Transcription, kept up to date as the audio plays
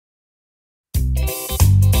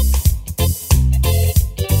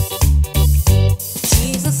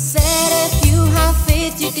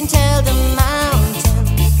can tell the mountain,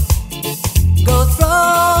 go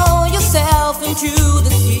throw yourself into the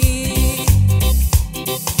sea.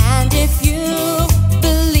 And if you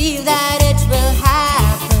believe that it will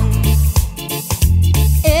happen,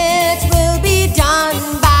 it will be done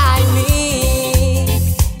by me.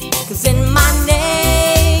 'Cause in my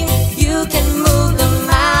name you can move the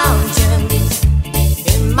mountains.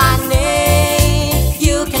 In my name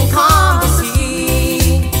you can calm the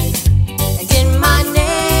sea. And in my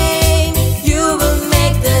name you will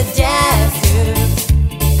make the deaf hear.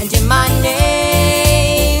 And in my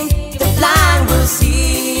name the blind will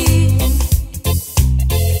see.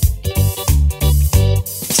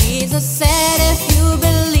 Jesus said if you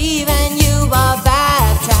believe and you are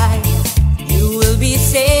baptized, you will be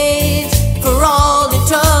saved for all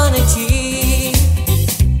eternity.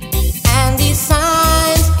 And these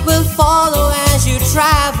signs will follow as you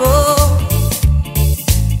travel.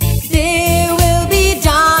 They will be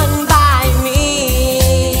done by me.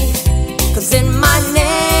 'Cause in my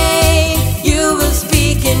name you will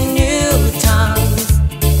speak in new tongues.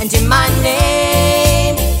 And in my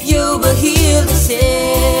name you will heal the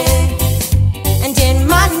sick. And in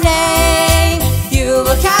my name you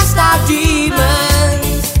will cast out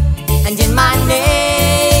demons. And in my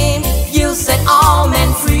name you'll set all men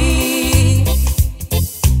free.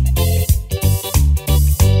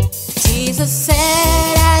 Jesus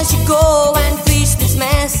said as you go and preach this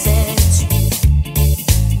message,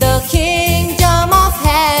 the kingdom of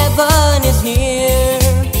heaven is near.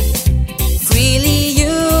 Freely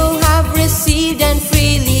you have received and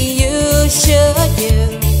freely